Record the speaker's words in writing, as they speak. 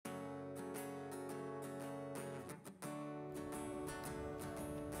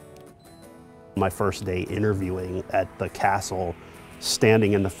My first day interviewing at the castle,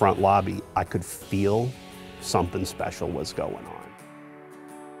 standing in the front lobby, I could feel something special was going on.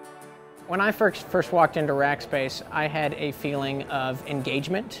 When I first walked into Rackspace, I had a feeling of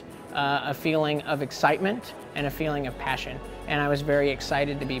engagement, a feeling of excitement, and a feeling of passion. And I was very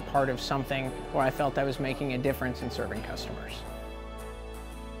excited to be part of something where I felt I was making a difference in serving customers.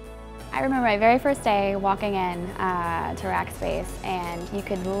 I remember my very first day walking in to Rackspace, and you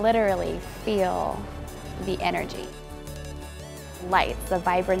could literally feel the energy. Lights, the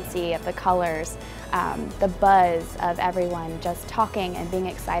vibrancy of the colors, the buzz of everyone just talking and being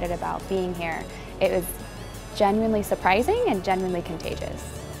excited about being here. It was genuinely surprising and genuinely contagious.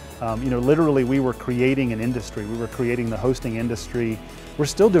 Literally we were creating an industry. We were creating the hosting industry. We're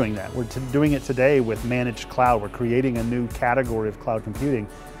still doing that. We're doing it today with managed cloud. We're creating a new category of cloud computing.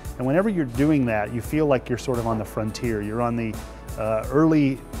 And whenever you're doing that, you feel like you're sort of on the frontier. You're on the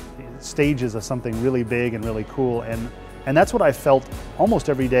early stages of something really big and really cool. And that's what I felt almost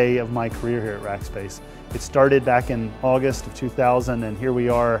every day of my career here at Rackspace. It started back in August of 2000, and here we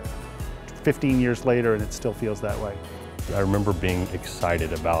are 15 years later, and it still feels that way. I remember being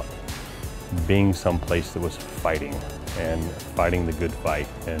excited about being someplace that was fighting, and fighting the good fight,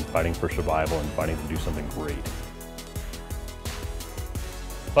 and fighting for survival, and fighting to do something great.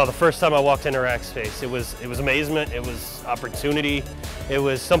 Well, the first time I walked into Rackspace, it was amazement, it was opportunity, it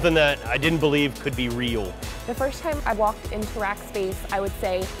was something that I didn't believe could be real. The first time I walked into Rackspace, I would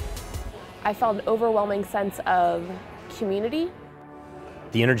say I felt an overwhelming sense of community.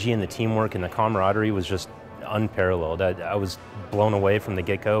 The energy and the teamwork and the camaraderie was just unparalleled. I was blown away from the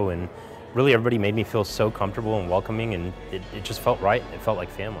get-go, and really everybody made me feel so comfortable and welcoming, and it just felt right. It felt like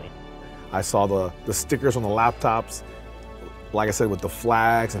family. I saw the stickers on the laptops, like I said, with the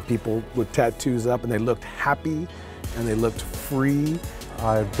flags and people with tattoos up, and they looked happy and they looked free.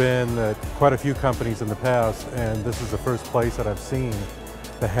 I've been at quite a few companies in the past, and this is the first place that I've seen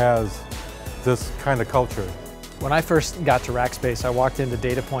that has this kind of culture. When I first got to Rackspace, I walked into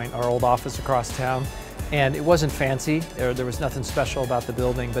Data Point, our old office across town, and it wasn't fancy. There was nothing special about the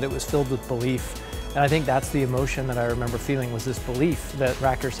building, but it was filled with belief. And I think that's the emotion that I remember feeling, was this belief that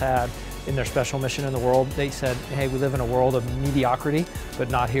Rackers had in their special mission in the world. They said, hey, we live in a world of mediocrity, but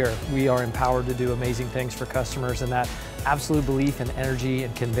not here. We are empowered to do amazing things for customers, and that absolute belief and energy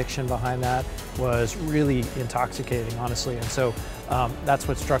and conviction behind that was really intoxicating, honestly. And so that's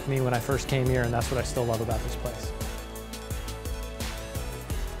what struck me when I first came here, and that's what I still love about this place.